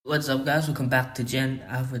What's up, guys? Welcome back to Gen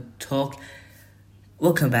Alpha Talk.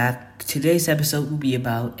 Welcome back. Today's episode will be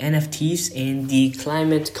about NFTs and the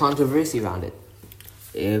climate controversy around it.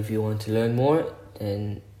 If you want to learn more,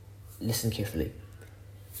 then listen carefully.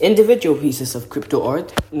 Individual pieces of crypto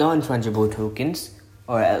art, non-fungible tokens,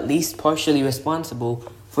 are at least partially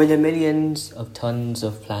responsible for the millions of tons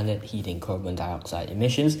of planet-heating carbon dioxide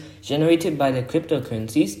emissions generated by the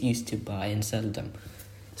cryptocurrencies used to buy and sell them.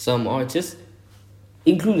 Some artists,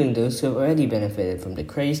 including those who have already benefited from the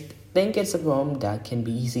craze, think it's a problem that can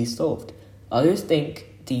be easily solved. Others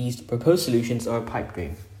think these proposed solutions are a pipe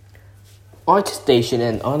dream. ArtStation,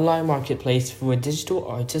 an online marketplace for digital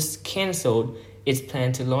artists, cancelled its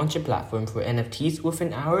plan to launch a platform for NFTs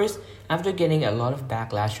within hours after getting a lot of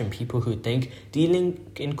backlash from people who think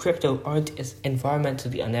dealing in crypto art is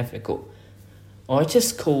environmentally unethical.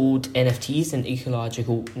 Artists called NFTs an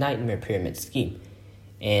ecological nightmare pyramid scheme,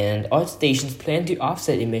 and ArtStation's plan to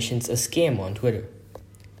offset emissions a scam on Twitter.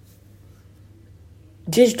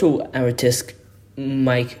 Digital artist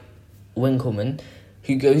Mike Winkelmann,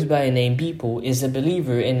 who goes by the name Beeple, is a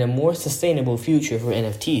believer in a more sustainable future for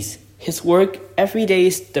NFTs. His work, Every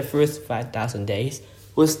Day's The First 5,000 Days,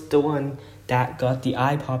 was the one that got the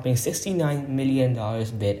eye-popping $69 million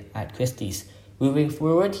bid at Christie's. Moving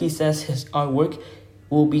forward, he says his artwork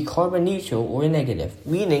will be carbon neutral or negative,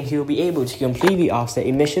 meaning he will be able to completely offset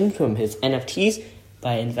emissions from his NFTs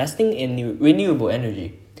by investing in renewable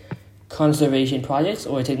energy, conservation projects,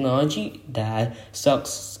 or technology that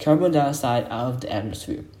sucks carbon dioxide out of the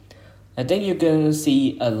atmosphere. I think you're going to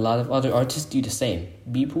see a lot of other artists do the same,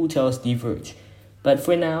 Beeple tells The Verge. But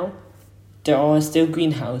for now, there are still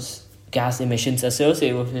greenhouse gas emissions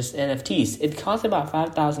associated with his NFTs. It costs about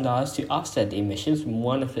 $5,000 to offset the emissions from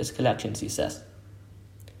one of his collections, he says.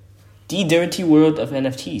 The dirty world of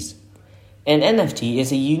NFTs. An NFT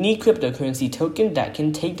is a unique cryptocurrency token that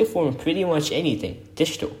can take the form of pretty much anything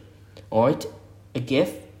digital, art, a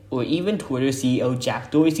GIF, or even Twitter CEO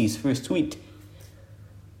Jack Dorsey's first tweet.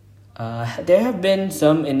 There have been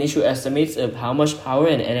some initial estimates of how much power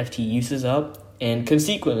an NFT uses up, and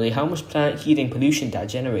consequently how much planet-heating pollution that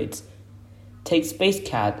generates. Take Space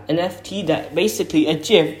Cat, an NFT that basically a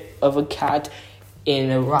GIF of a cat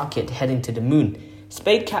in a rocket heading to the moon.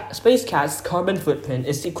 Space Cat's carbon footprint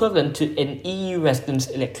is equivalent to an EU resident's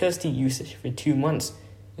electricity usage for 2 months,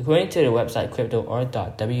 according to the website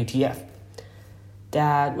cryptoart.wtf.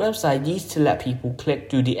 That website used to let people click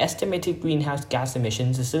through the estimated greenhouse gas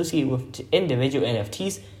emissions associated with individual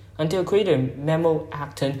NFTs until creator Memo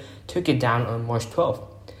Acton took it down on March 12th.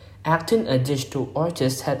 Acton, a digital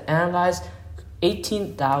artist, had analyzed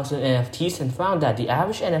 18,000 NFTs and found that the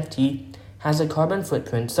average NFT has a carbon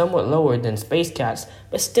footprint somewhat lower than Space Cat's,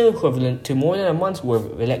 but still equivalent to more than a month's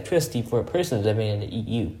worth of electricity for a person living in the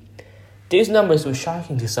EU. These numbers were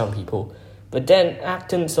shocking to some people, but then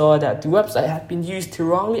Acton saw that the website had been used to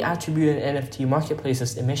wrongly attribute an NFT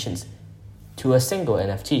marketplace's emissions to a single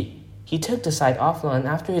NFT. He took the site offline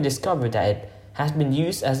after he discovered that it has been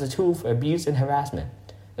used as a tool for abuse and harassment,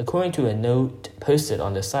 according to a note posted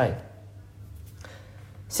on the site.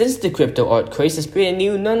 Since the crypto art craze is pretty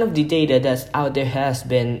new, none of the data that's out there has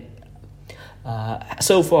been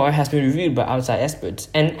reviewed by outside experts,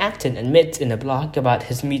 and Acton admits in a blog about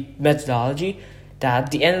his methodology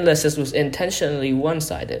that the analysis was intentionally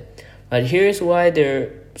one-sided. But here's why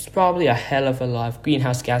there's probably a hell of a lot of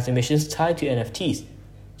greenhouse gas emissions tied to NFTs.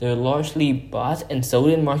 They're largely bought and sold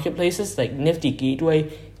in marketplaces like Nifty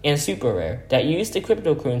Gateway and SuperRare that use the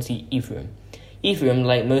cryptocurrency Ethereum. Ethereum,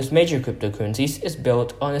 like most major cryptocurrencies, is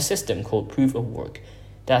built on a system called Proof of Work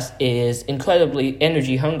that is incredibly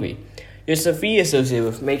energy hungry. There's a fee associated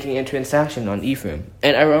with making a transaction on Ethereum,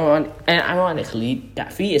 and ironically,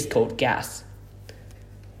 that fee is called gas.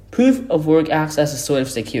 Proof of Work acts as a sort of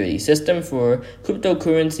security system for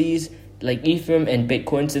cryptocurrencies like Ethereum and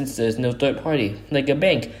Bitcoin, since there's no third party, like a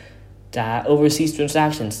bank, that oversees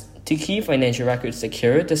transactions. To keep financial records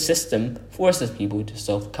secure, the system forces people to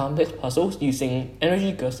solve complex puzzles using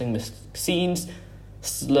energy-guzzling machines.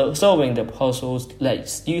 Solving the puzzles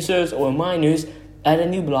lets users or miners add a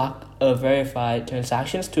new block of verified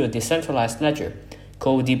transactions to a decentralized ledger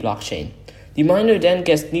called the blockchain. The miner then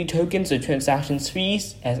gets new tokens or transactions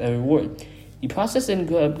fees as a reward. The process is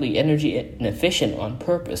incredibly energy inefficient on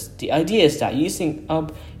purpose. The idea is that using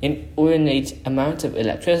up inordinate amounts of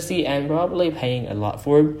electricity and probably paying a lot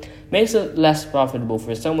for it makes it less profitable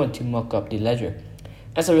for someone to muck up the ledger.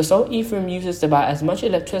 As a result, Ethereum uses about as much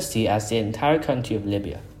electricity as the entire country of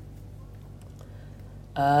Libya.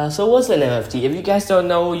 So what's an NFT? If you guys don't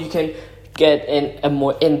know, you can get a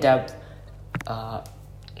more in-depth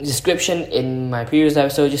description in my previous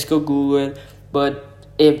episode. Just go Google it. But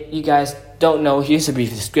If you guys don't know, here's a brief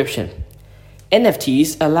description.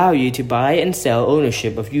 NFTs allow you to buy and sell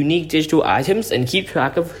ownership of unique digital items and keep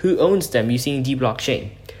track of who owns them using the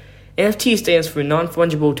blockchain. NFT stands for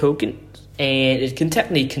non-fungible tokens, and it can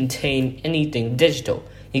technically contain anything digital,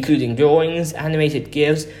 including drawings, animated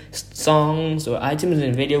GIFs, songs, or items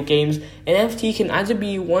in video games. An NFT can either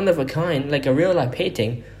be one of a kind, like a real-life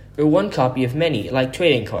painting, or one copy of many, like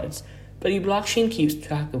trading cards, but the blockchain keeps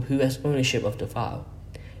track of who has ownership of the file.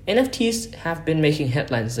 NFTs have been making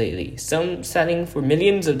headlines lately, some selling for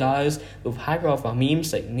millions of dollars, with high-profile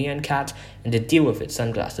memes like Nyan Cat and the Deal With It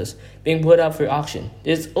sunglasses being put up for auction.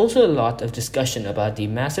 There's also a lot of discussion about the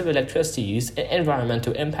massive electricity use and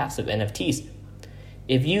environmental impacts of NFTs.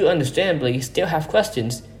 If you understandably still have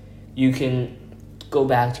questions, you can go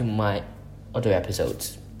back to my other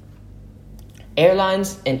episodes.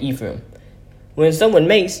 Airlines and Ethereum. When someone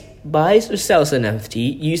buys or sells an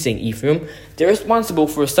NFT using Ethereum, they're responsible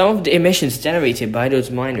for some of the emissions generated by those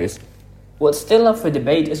miners. What's still up for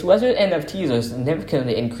debate is whether NFTs are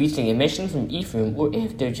significantly increasing emissions from Ethereum or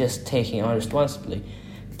if they're just taking on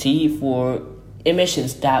responsibility for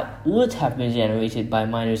emissions that would have been generated by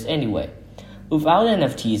miners anyway. Without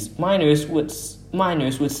NFTs,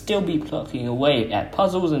 miners would still be plucking away at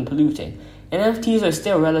puzzles and polluting. NFTs are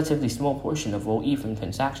still a relatively small portion of all Ethereum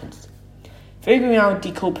transactions. Figuring out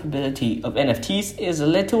the culpability of NFTs is a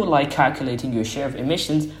little like calculating your share of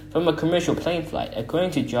emissions from a commercial plane flight,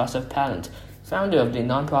 according to Joseph Pallant, founder of the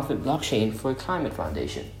nonprofit Blockchain for Climate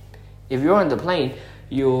Foundation. If you're on the plane,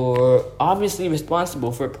 you're obviously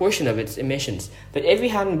responsible for a portion of its emissions, but if you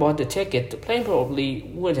hadn't bought the ticket, the plane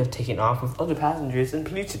probably would have taken off with other passengers and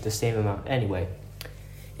polluted the same amount anyway.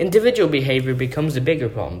 Individual behavior becomes a bigger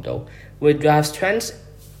problem, though, which drives trends.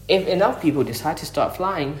 If enough people decide to start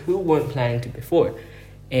flying who weren't planning to before,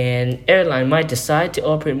 an airline might decide to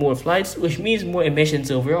operate more flights, which means more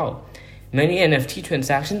emissions overall. Many NFT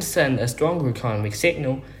transactions send a stronger economic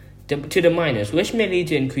signal to the miners, which may lead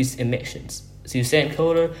to increased emissions. Suzanne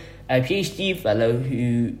Kohler, a PhD fellow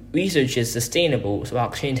who researches sustainable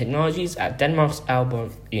blockchain technologies at Denmark's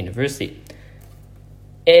Aalborg University.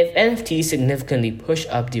 If NFTs significantly push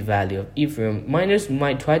up the value of Ethereum, miners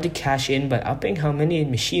might try to cash in by upping how many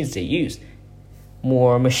machines they use.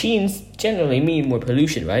 More machines generally mean more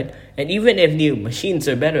pollution, right? And even if new machines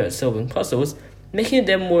are better at solving puzzles, making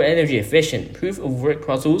them more energy efficient, proof-of-work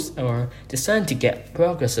puzzles are designed to get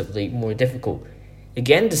progressively more difficult.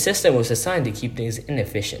 Again, the system was designed to keep things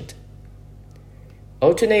inefficient.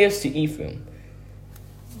 Alternatives to Ethereum.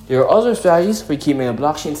 There are other strategies for keeping a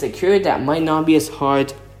blockchain secure that might not be as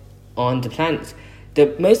hard on the planet.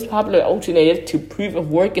 The most popular alternative to proof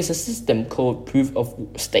of work is a system called proof of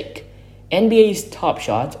stake. NBA's Top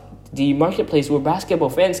Shot, the marketplace where basketball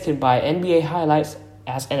fans can buy NBA highlights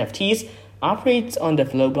as NFTs, operates on the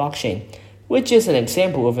Flow blockchain, which is an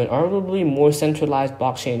example of an arguably more centralized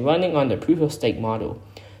blockchain running on the proof of stake model.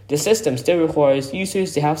 The system still requires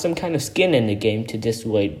users to have some kind of skin in the game to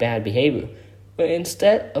dissuade bad behavior. But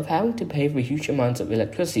instead of having to pay for huge amounts of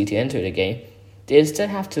electricity to enter the game, they instead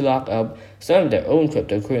have to lock up some of their own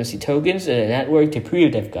cryptocurrency tokens in a network to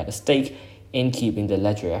prove they've got a stake in keeping the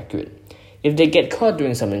ledger accurate. If they get caught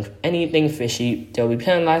doing anything fishy, they'll be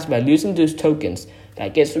penalized by losing those tokens.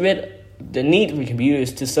 That gets rid of the need for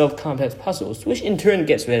computers to solve complex puzzles, which in turn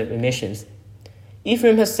gets rid of emissions.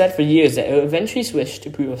 Ethereum has said for years that it will eventually switch to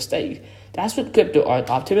proof of stake. That's what crypto art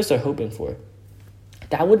optimists are hoping for.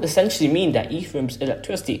 That would essentially mean that Ethereum's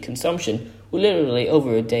electricity consumption will literally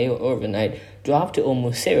over a day or overnight drop to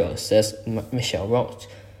almost zero, says Michelle Roach,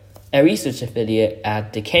 a research affiliate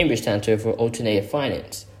at the Cambridge Center for Alternative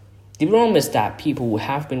Finance. The problem is that people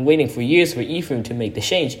have been waiting for years for Ethereum to make the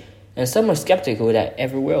change, and some are skeptical that it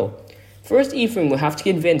ever will. First, Ethereum will have to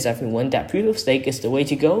convince everyone that proof of stake is the way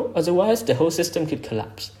to go, otherwise the whole system could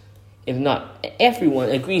collapse. If not everyone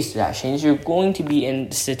agrees to that change, you're going to be in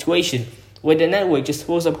the situation where the network just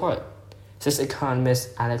falls apart, says economist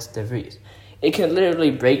Alex DeVries. It can literally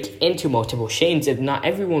break into multiple chains if not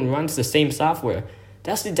everyone runs the same software.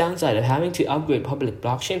 That's the downside of having to upgrade public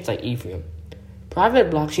blockchains like Ethereum. Private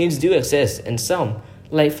blockchains do exist, and some,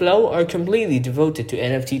 like Flow, are completely devoted to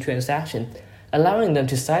NFT transactions, allowing them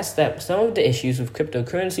to sidestep some of the issues with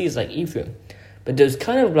cryptocurrencies like Ethereum. But those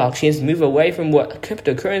kind of blockchains move away from what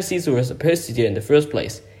cryptocurrencies were supposed to do in the first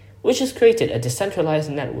place, which has created a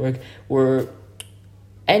decentralized network where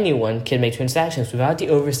anyone can make transactions without the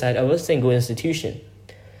oversight of a single institution.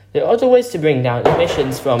 There are other ways to bring down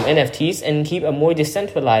emissions from NFTs and keep a more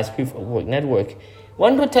decentralized proof-of-work network.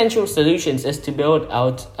 One potential solution is to build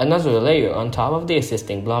out another layer on top of the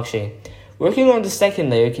existing blockchain. Working on the second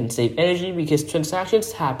layer can save energy because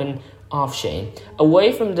transactions happen off-chain,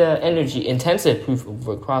 away from the energy-intensive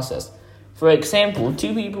proof-of-work process. For example,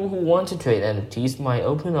 two people who want to trade NFTs might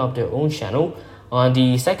open up their own channel on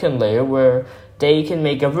the second layer where they can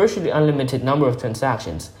make a virtually unlimited number of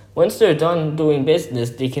transactions. Once they're done doing business,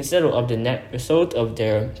 they can settle up the net result of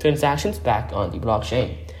their transactions back on the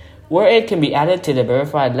blockchain, where it can be added to the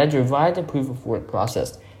verified ledger via the proof-of-work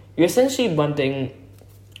process. You're essentially bundling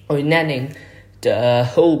or netting the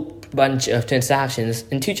whole bunch of transactions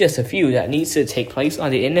into just a few that needs to take place on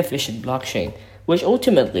the inefficient blockchain, which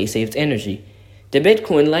ultimately saves energy. The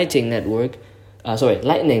Bitcoin Lightning Network,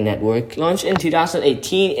 launched in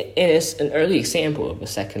 2018, is an early example of a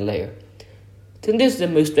second layer. Then this is the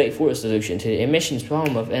most straightforward solution to the emissions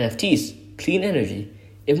problem of NFTs: clean energy.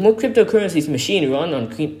 If more cryptocurrencies machines run on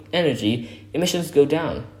clean energy, emissions go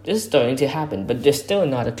down. This is starting to happen, but there's still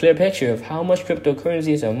not a clear picture of how much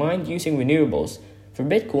cryptocurrencies are mined using renewables. For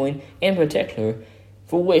Bitcoin, in particular,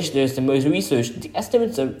 for which there's the most research, the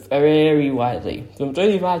estimates vary widely, from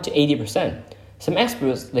 35 to 80%. Some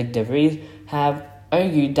experts, like DeVries, have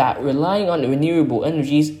argued that relying on renewable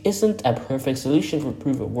energies isn't a perfect solution for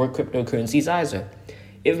proof-of-work cryptocurrencies either.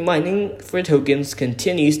 If mining for tokens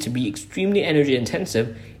continues to be extremely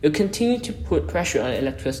energy-intensive, it will continue to put pressure on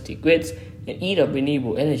electricity grids and eat up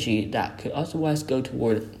renewable energy that could otherwise go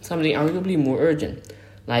toward something arguably more urgent,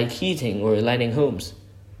 like heating or lighting homes.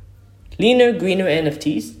 Leaner, greener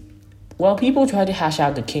NFTs? While people try to hash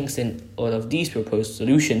out the kinks in all of these proposed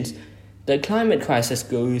solutions, the climate crisis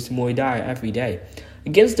grows more dire every day.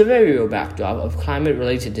 Against the very real backdrop of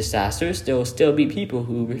climate-related disasters, there will still be people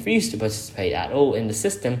who refuse to participate at all in the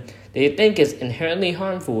system they think is inherently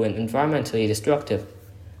harmful and environmentally destructive.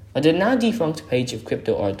 On the now-defunct page of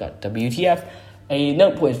cryptoart.wtf, a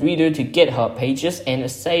note points reader to GitHub pages and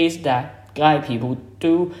essays that guide people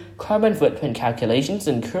through carbon footprint calculations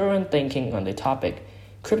and current thinking on the topic.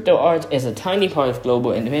 Crypto art is a tiny part of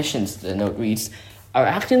global emissions, the note reads. Our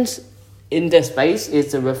actions in this space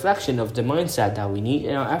is a reflection of the mindset that we need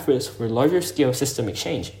in our efforts for larger-scale systemic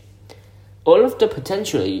change. All of the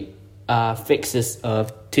potentially fixes to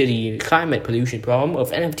the climate pollution problem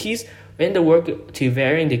of NFTs are in the work to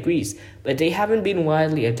varying degrees, but they haven't been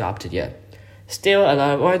widely adopted yet. Still, a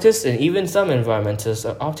lot of artists and even some environmentalists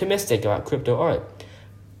are optimistic about crypto art.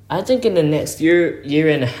 I think in the next year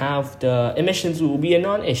and a half, the emissions will be a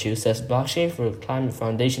non-issue, says Blockchain for Climate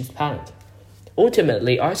Foundation's Palette.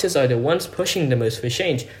 Ultimately, artists are the ones pushing the most for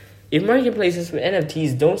change. If marketplaces for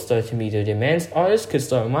NFTs don't start to meet their demands, artists could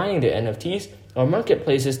start mining their NFTs or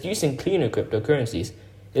marketplaces using cleaner cryptocurrencies.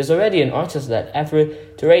 There's already an artist-led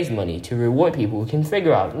effort to raise money to reward people who can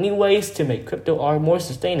figure out new ways to make crypto art more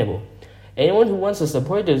sustainable. Anyone who wants to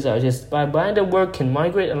support those artists by buying their work can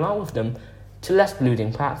migrate along with them to less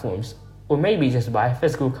polluting platforms, or maybe just buy a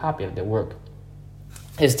physical copy of their work.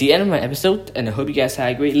 It's the end of my episode, and I hope you guys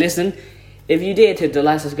had a great listen. If you did, hit the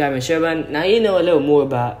like, subscribe, and share button. Now you know a little more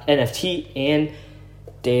about NFT and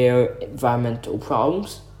their environmental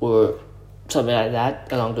problems, or something like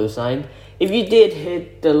that along those lines. If you did,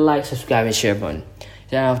 hit the like, subscribe, and share button.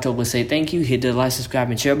 Then I'll totally say thank you, hit the like, subscribe,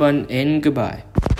 and share button, and goodbye.